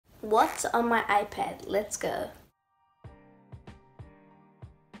What's on my iPad? Let's go.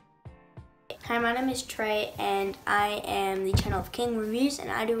 Hi, my name is Trey and I am the channel of King Reviews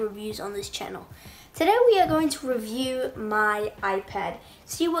and I do reviews on this channel. Today we are going to review my iPad,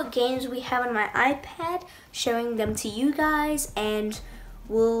 see what games we have on my iPad, showing them to you guys, and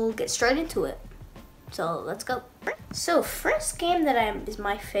we'll get straight into it. So let's go. So first game that is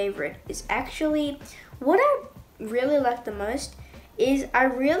my favorite is actually, what I really like the most is I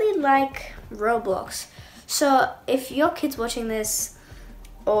really like Roblox. So if your kid's watching this,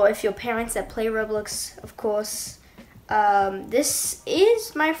 or if your parents that play Roblox, of course, this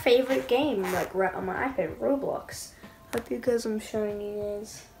is my favorite game, like right on my iPad, Roblox. Hope you guys, I'm showing you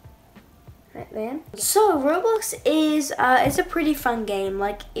guys right there. So Roblox is, it's a pretty fun game.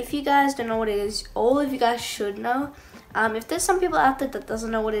 Like, if you guys don't know what it is, all of you guys should know. If there's some people out there that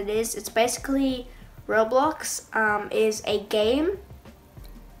doesn't know what it is, it's basically Roblox is a game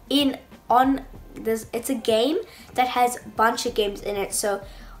it's a game that has a bunch of games in it. So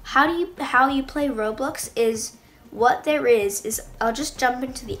how you play Roblox is, what there is I'll just jump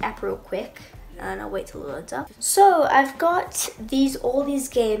into the app real quick and I'll wait till it loads up. So I've got all these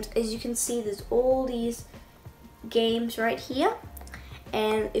games. As you can see, there's all these games right here,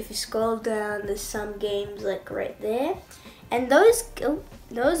 and if you scroll down, there's some games like right there, and those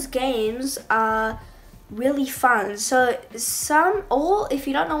games are really fun. So if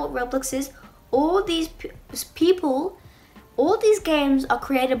you don't know what Roblox is, all these games are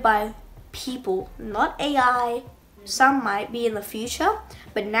created by people, not AI. Some might be in the future,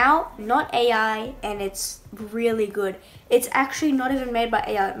 but now not AI, and it's really good. It's actually not even made by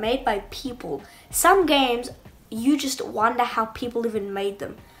AI, made by people. Some games, you just wonder how people even made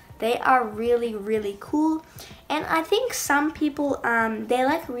them. They are really, really cool, and I think some people they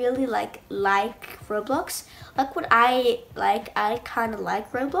really like Roblox. Like what I kind of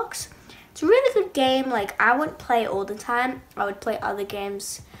like Roblox. It's a really good game. Like, I wouldn't play all the time. I would play other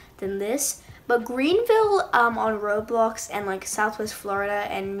games than this. But Greenville on Roblox, and like Southwest Florida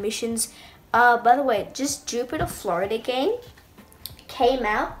and Missions. By the way, just Jupiter, Florida game came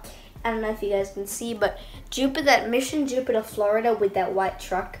out. I don't know if you guys can see, but Mission Jupiter, Florida with that white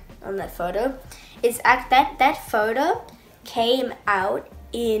truck on that photo, that photo came out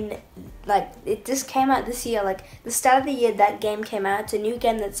in, like, it just came out this year, like the start of the year that game came out. It's a new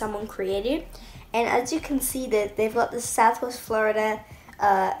game that someone created, and as you can see that they've got the Southwest Florida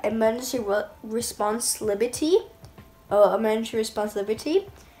emergency response Liberty,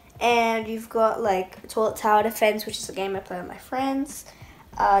 and you've got like Toilet Tower Defense, which is a game I play with my friends.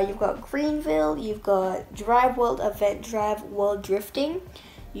 You've got Greenville, you've got Drive World, Event Drive, World Drifting.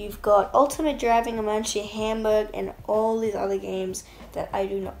 You've got Ultimate Driving, Emergency Hamburg, and all these other games that I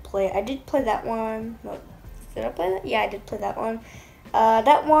do not play. I did play that one. Did I play that? Yeah, I did play that one.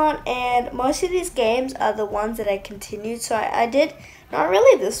 That one, and most of these games are the ones that I continued. So I did, not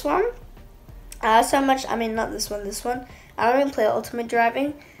really this one. Not this one. I don't even play Ultimate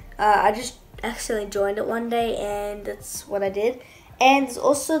Driving. I just accidentally joined it one day, and that's what I did. And there's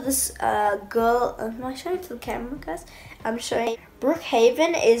also this girl, am I showing it to the camera, guys? I'm showing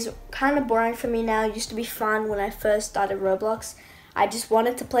Brookhaven is kind of boring for me now. It used to be fun when I first started Roblox. I just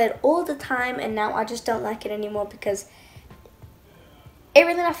wanted to play it all the time, and now I just don't like it anymore because it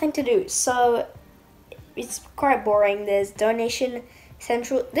really nothing to do. So it's quite boring. There's Donation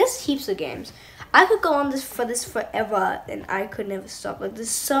Central. There's heaps of games. I could go on for this forever, and I could never stop. Like,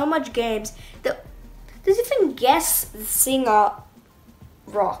 there's so much games. There's even Guess the Singer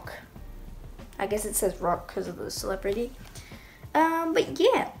Rock. I guess it says Rock because of the celebrity. But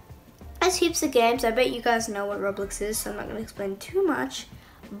yeah, there's heaps of games. I bet you guys know what Roblox is, so I'm not going to explain too much.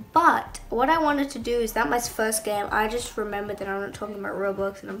 But what I wanted to do is, that my first game, I just remembered that I'm not talking about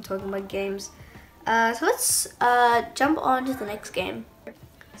Roblox and I'm talking about games. So let's jump on to the next game.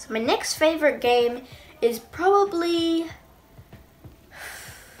 So my next favorite game is probably,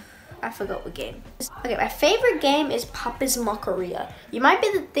 I forgot what game. Okay, my favorite game is Papa's Mockeria. You might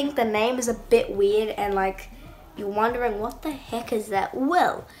think the name is a bit weird, and like you're wondering what the heck is that.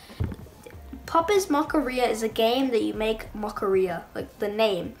 Well, Papa's Mockeria is a game that you make Mockeria, like the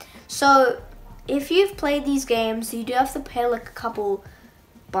name. So if you've played these games, you do have to pay like a couple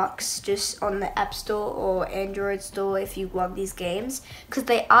bucks just on the App Store or Android store if you want these games, because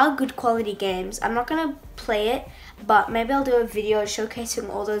they are good quality games. I'm not gonna play it, but maybe I'll do a video showcasing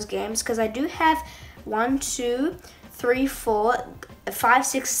all those games, because I do have 1, 2, 3, 4, 5,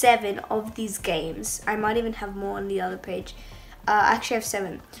 6, 7 of these games. I might even have more on the other page. I actually have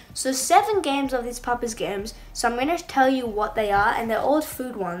 7. So 7 games of these Papa's games. So I'm going to tell you what they are, and they're all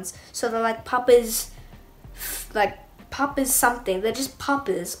food ones. So they're like Papa's, like Papa's something. They're just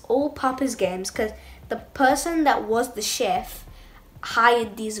Papa's, all Papa's games, because the person that was the chef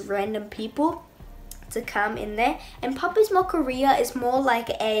hired these random people to come in there. And Papa's Mocharia is more like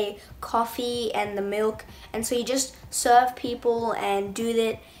a coffee and the milk, and so you just serve people and do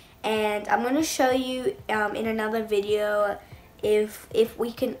that. And I'm gonna show you in another video if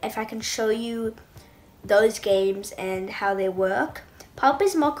I can show you those games and how they work.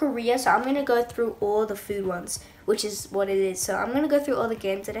 Papa's Mocharia, so I'm gonna go through all the food ones, which is what it is. So I'm gonna go through all the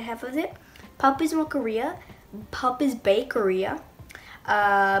games that I have with it. Papa's Mocharia, Papa's Bakeria,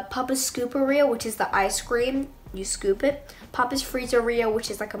 Papa's Scooperia, which is the ice cream, you scoop it. Papa's Freezeria, which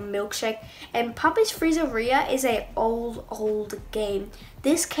is like a milkshake. And Papa's Freezeria is a old game.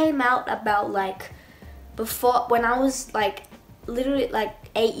 This came out about like before, when I was like literally like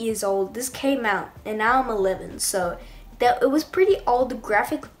 8 years old. This came out, and now I'm 11, so that it was pretty old. The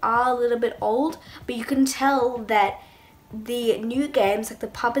graphics are a little bit old, but you can tell that the new games like the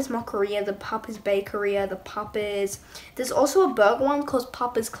Papa's Mocharia, the Papa's Bakeria, the Papa's, there's also a burger one called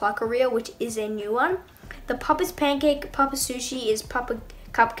Papa's Cluckeria, which is a new one. The Papa's Pancake, Papa's Sushi is Papa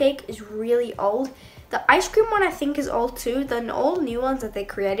Cupcake is really old. The ice cream one I think is old too. The all new ones that they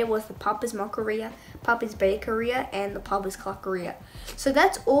created was the Papa's Mocharia, Papa's Bakeria, and the Papa's Cluckeria. So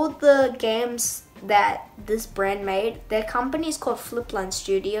that's all the games that this brand made. Their company is called Flipline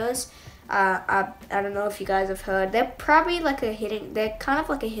Studios. I don't know if you guys have heard. They're probably like they're kind of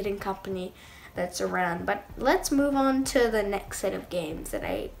like a hidden company that's around. But let's move on to the next set of games that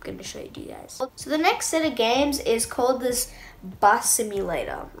I'm going to show you guys. So the next set of games is called this Bus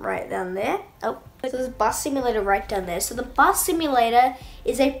Simulator right down there. Oh, so this Bus Simulator right down there. So the Bus Simulator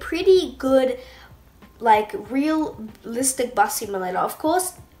is a pretty good, like, realistic bus simulator. Of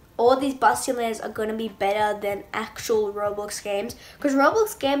course, all these bus simulators are going to be better than actual Roblox games, because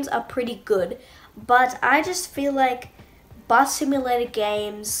Roblox games are pretty good, but I just feel like bus simulator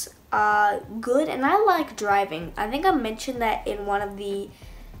games are good, and I like driving. I think I mentioned that in one of the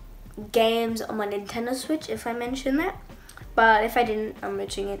games on my Nintendo Switch, if I mentioned that, but if I didn't, I'm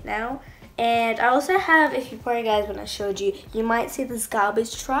mentioning it now. And I also have, if you probably guys, when I showed you, you might see this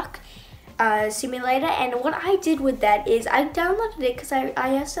garbage truck simulator, and what I did with that is I downloaded it because I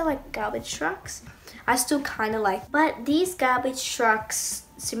also like garbage trucks. I still kind of like, but these garbage trucks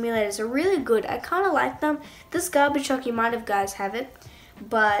simulators are really good. I kind of like them. This garbage truck, you might have guys have it,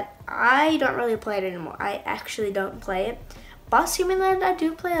 but I don't really play it anymore. I actually don't play it. Bus Simulator, I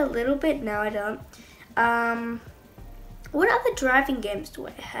do play a little bit. No, I don't. What other driving games do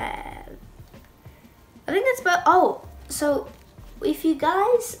I have? I think that's about, oh, so if you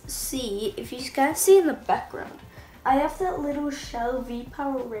guys see in the background, I have that little Shell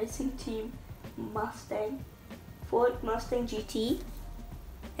V-Power Racing Team Mustang, Ford Mustang GT.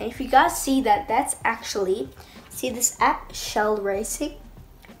 And if you guys see that, that's actually, see this app, Shell Racing?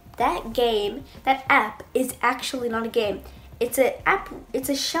 That game, that app is actually not a game. It's a app, it's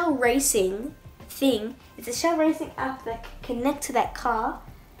a Shell Racing thing. It's a Shell Racing app that can connect to that car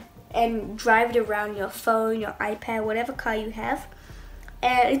and drive it around your phone, your iPad, whatever car you have.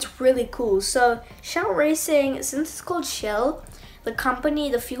 And it's really cool. So Shell Racing, since it's called Shell, the company,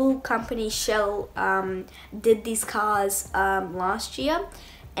 the fuel company Shell, did these cars last year,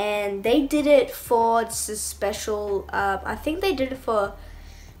 and they did it for this special, I think they did it for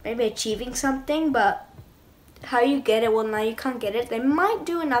maybe achieving something, but how you get it, well, now you can't get it. They might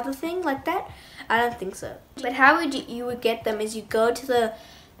do another thing like that. I don't think so. But how you would get them is you go to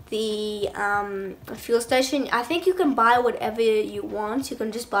the fuel station. I think you can buy whatever you want. You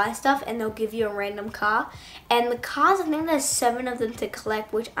can just buy stuff and they'll give you a random car. And the cars, I think there's 7 of them to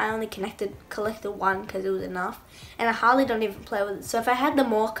collect, which I only collected 1 because it was enough. And I hardly don't even play with it. So if I had the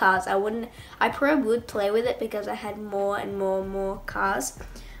more cars, I probably would play with it because I had more and more cars.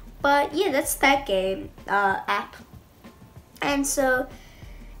 But yeah, that's that game app. And so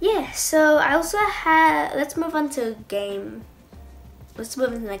yeah, so I also have, let's move on to game. Let's move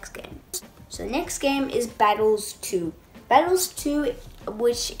on to the next game. So the next game is Battles 2. Battles 2,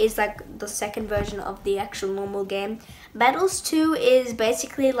 which is like the second version of the actual normal game. Battles 2 is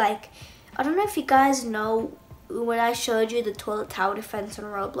basically like, I don't know if you guys know, when I showed you the toilet tower defense on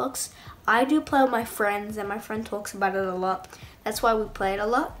Roblox, I do play with my friends and my friend talks about it a lot. That's why we play it a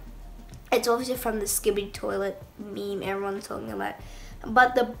lot. It's obviously from the Skibidi Toilet meme everyone's talking about.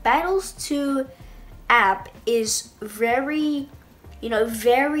 But the Battles 2 app is very,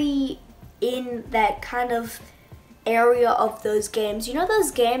 very in that kind of area of those games. You know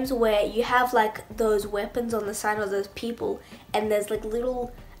those games where you have like those weapons on the side of those people and there's like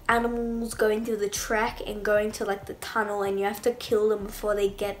little animals going through the track and going to like the tunnel and you have to kill them before they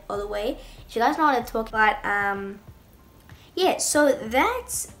get all the way. Do you guys know what I'm talking about? Yeah, so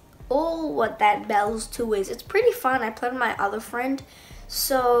that's all what that Bells 2 is. It's pretty fun. I played with my other friend.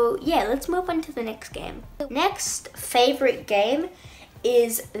 So yeah, let's move on to the next game. Next favorite game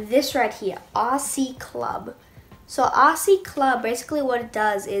is this right here, RC Club. So RC Club, basically what it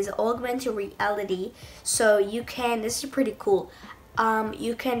does is augmented reality. So you can, this is pretty cool.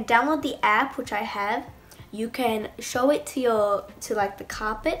 You can download the app, which I have. You can show it to like the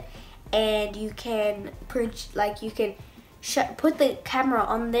carpet, and you can put the camera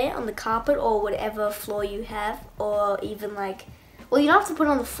on there on the carpet or whatever floor you have, or even like, well, you don't have to put it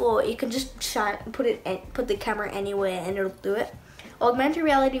on the floor. You can just put the camera anywhere and it'll do it. Augmented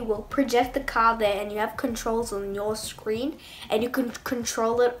reality will project the car there, and you have controls on your screen, and you can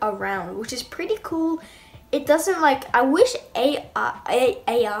control it around, which is pretty cool. It doesn't like, I wish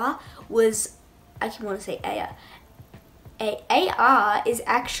AR was, I keep wanting to say AR. AR is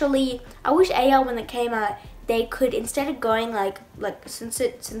actually, I wish AR when it came out, they could, instead of going like since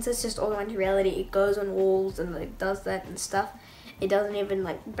it's just augmented reality, it goes on walls and it does that and stuff. It doesn't even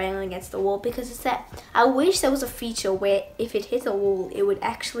like bang against the wall, because it's that, I wish there was a feature where if it hit a wall, it would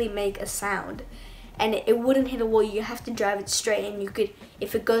actually make a sound. And it wouldn't hit a wall, you have to drive it straight, and you could,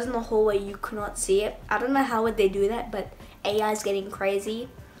 if it goes in the hallway, you cannot see it. I don't know how would they do that, but AI is getting crazy.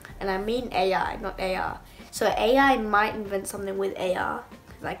 And I mean AI, not AR. So AI might invent something with AR,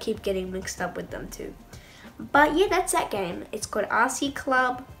 because I keep getting mixed up with them too. But yeah, that's that game. It's called RC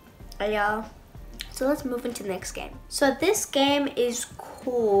Club AR. So let's move into the next game. So this game is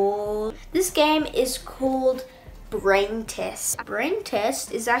called Brain Test. Brain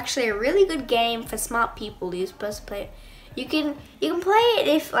Test is actually a really good game for smart people. You're supposed to play it. You can play it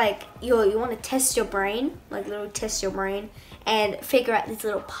if like you want to test your brain, like literally test your brain and figure out these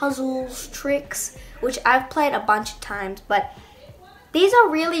little puzzles, tricks, which I've played a bunch of times, but these are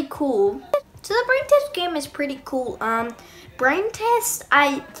really cool. So the Brain Test game is pretty cool. Brain Test,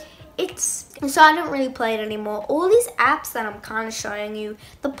 so I don't really play it anymore. All these apps that I'm kind of showing you,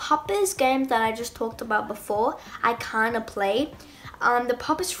 the Puppers games that I just talked about before, I kind of play. The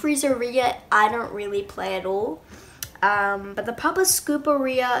Puppers Freezeria, I don't really play at all. But the Puppers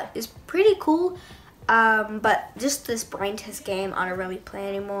Scooperia is pretty cool. But just this Brain Test game, I don't really play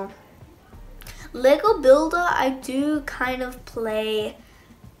anymore. Lego Builder, I do kind of play.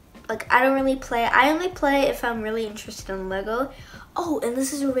 Like, I don't really play. I only play if I'm really interested in Lego. Oh, and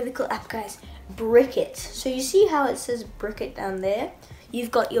this is a really cool app, guys. Brickit. So you see how it says Brickit down there?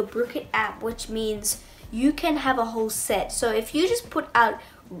 You've got your Brickit app, which means you can have a whole set. So if you just put out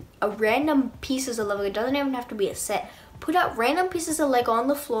a random pieces of Lego, it doesn't even have to be a set. Put out random pieces of Lego on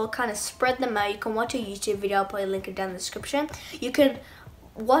the floor, kind of spread them out. You can watch a YouTube video. I'll probably link it down in the description. You can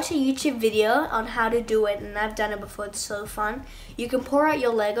watch a YouTube video on how to do it, and I've done it before. It's so fun. You can pour out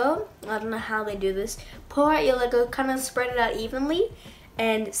your Lego. I don't know how they do this. Pour out your Lego, kind of spread it out evenly.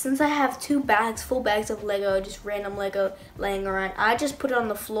 And since I have full bags of Lego, just random Lego laying around, I just put it on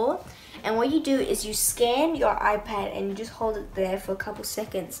the floor. And what you do is you scan your iPad and you just hold it there for a couple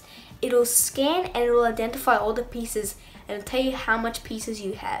seconds. It'll scan and it'll identify all the pieces and it'll tell you how much pieces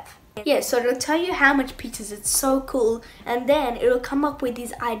you have. Yeah, so it'll tell you how much pieces. It's so cool. And then it'll come up with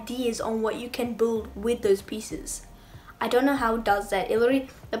these ideas on what you can build with those pieces. I don't know how it does that. It literally,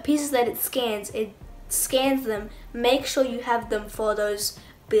 the pieces that it scans them, make sure you have them for those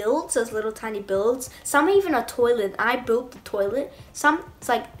builds, those little tiny builds. Some are even a toilet. I built the toilet. Some, it's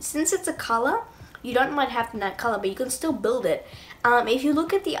like, since it's a color, you don't might have that color, but you can still build it. If you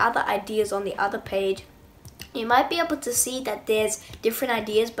look at the other ideas on the other page, you might be able to see that there's different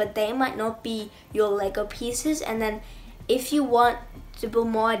ideas, but they might not be your Lego pieces. And then if you want to build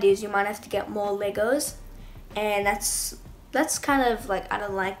more ideas, you might have to get more Legos. And that's kind of like, I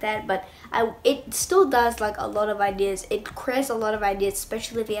don't like that, but it still does like a lot of ideas. It creates a lot of ideas,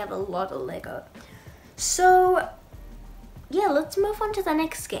 especially if you have a lot of Lego. So yeah, let's move on to the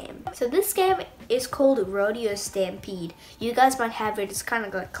next game. So this game is called Rodeo Stampede. You guys might have it. It's kind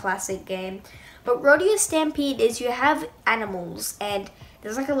of like a classic game. But Rodeo Stampede is you have animals, and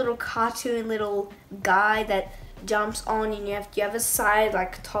there's like a little cartoon little guy that jumps on, and you have a side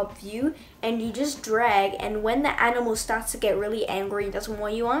like top view, and you just drag, and when the animal starts to get really angry and doesn't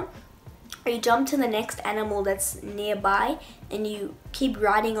want you on, you jump to the next animal that's nearby, and you keep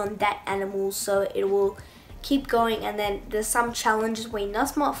riding on that animal, so it will keep going. And then there's some challenges where you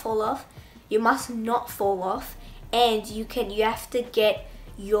must not fall off. You must not fall off, and you have to get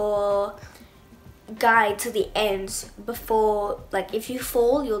your guide to the end before, like, if you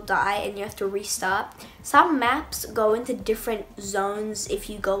fall you'll die and you have to restart. Some maps go into different zones if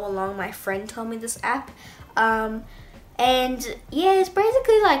you go along. My friend told me this app, and yeah, it's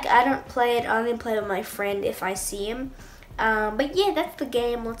basically like, I don't play it, I only play with my friend if I see him. But yeah, that's the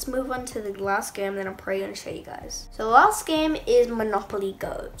game. Let's move on to the last game that I'm probably going to show you guys. So the last game is Monopoly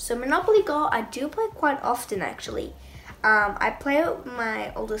Go. So Monopoly Go, I do play quite often actually. I play it with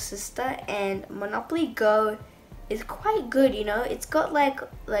my older sister, and Monopoly Go is quite good, you know. It's got like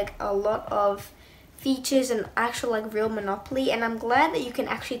a lot of features and actual like real Monopoly, and I'm glad that you can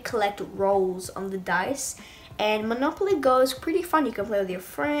actually collect rolls on the dice. And Monopoly Go is pretty fun. You can play with your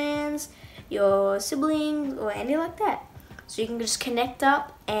friends, your siblings, or anything like that. So you can just connect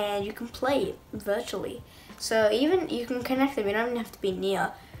up and you can play it virtually. So even you can connect them, you don't even have to be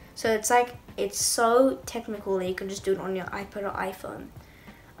near. So it's like, it's so technical that you can just do it on your iPad or iPhone.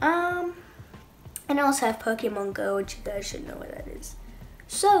 And I also have Pokemon Go, which you guys should know what that is.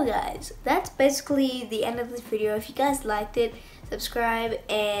 So guys, that's basically the end of this video. If you guys liked it, subscribe,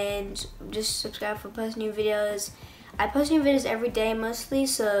 and just subscribe for post new videos. I post new videos every day mostly,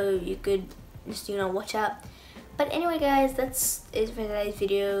 so you could just, you know, watch out. But anyway guys, that's it for today's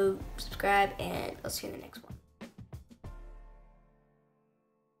video. Subscribe, and I'll see you in the next one.